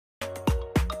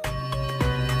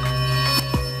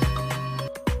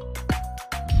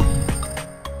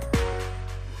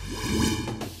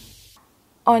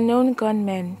Unknown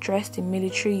gunmen dressed in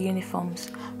military uniforms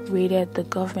raided the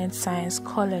Government Science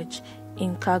College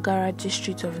in Kagara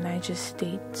district of Niger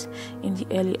State in the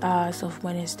early hours of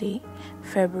Wednesday,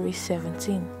 February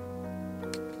 17.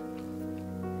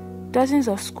 Dozens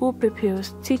of school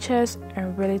pupils, teachers,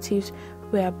 and relatives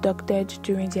were abducted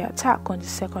during the attack on the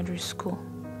secondary school.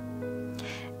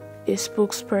 A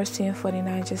spokesperson for the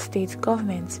Niger State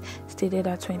government stated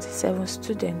that 27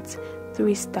 students,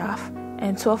 3 staff,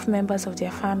 and 12 members of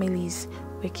their families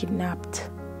were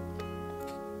kidnapped.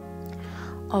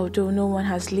 Although no one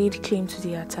has laid claim to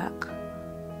the attack,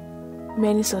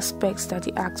 many suspect that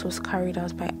the act was carried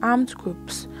out by armed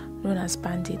groups known as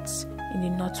bandits in the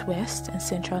northwest and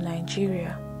central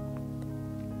Nigeria.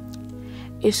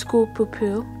 A school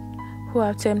pupil who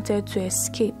attempted to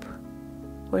escape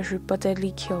was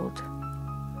reportedly killed.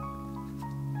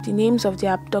 The names of the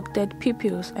abducted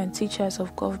pupils and teachers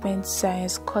of Government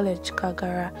Science College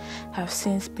Kagara have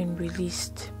since been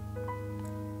released.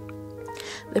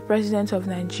 The President of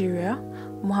Nigeria,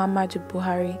 Muhammadu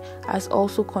Buhari, has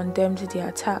also condemned the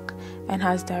attack and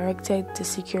has directed the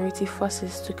security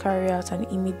forces to carry out an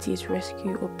immediate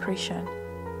rescue operation.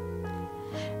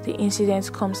 The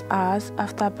incident comes hours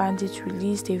after bandits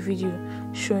released a video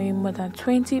showing more than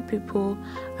 20 people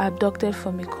abducted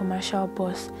from a commercial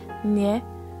bus near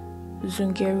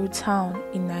Zungeru town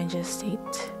in Niger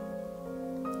State.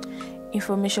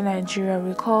 Information Nigeria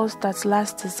recalls that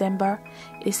last December,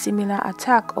 a similar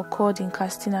attack occurred in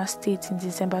Katsina State in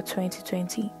December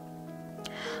 2020.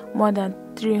 More than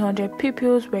 300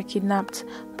 pupils were kidnapped,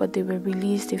 but they were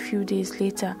released a few days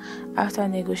later after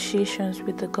negotiations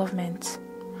with the government.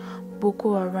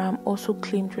 Boko Haram also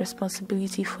claimed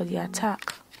responsibility for the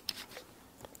attack.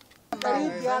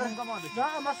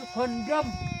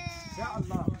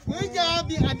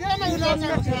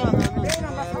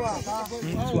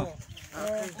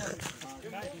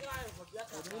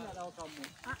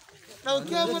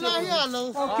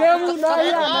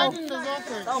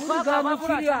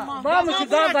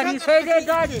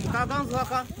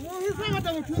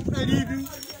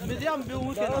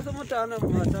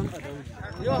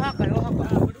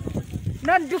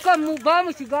 Nan dukan mu ba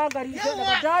mu shiga gari sai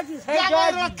daga daji sai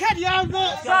daji. Roket ya zo.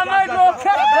 Samai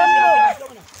roket ganno.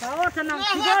 Kawo ta nan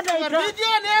shiga da ita.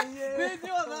 Bidiyo ne?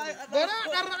 Bidiyo za a yi. Bari a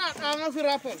ɗan raɗa masu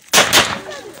rafel.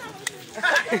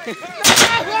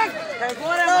 Kai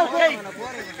gore mu kai.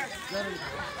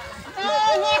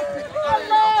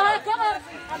 Allah akbar.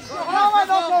 Hawa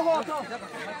da hoto.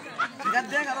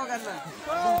 Gadde ga rogan nan.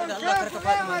 Allah karka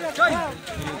fadi mana.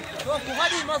 To ku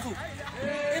hadi masu.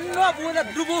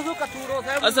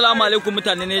 Assalamu alaikum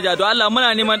mutane ne da Allah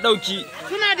muna neman dauki.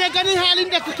 Kuna da ganin halin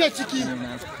da kuke ciki.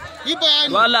 Yi bayani.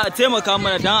 To Allah a taimaka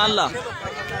mana dan Allah.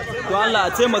 To Allah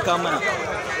a taimaka mana.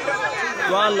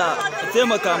 To Allah a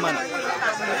taimaka mana.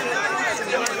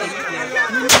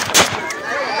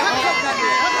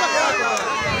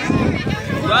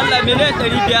 To Allah miliyan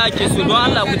 500 ake so don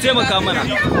Allah ku taimaka mana.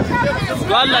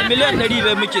 To Allah miliyan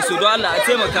 500 muke so don Allah a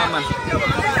taimaka mana.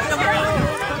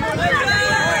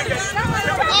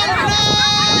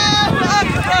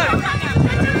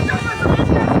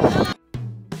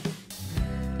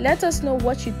 Let us know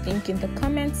what you think in the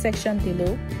comment section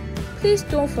below. Please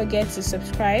don't forget to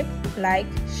subscribe, like,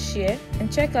 share,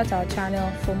 and check out our channel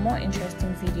for more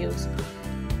interesting videos.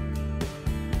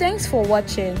 Thanks for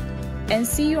watching and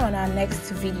see you on our next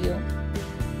video.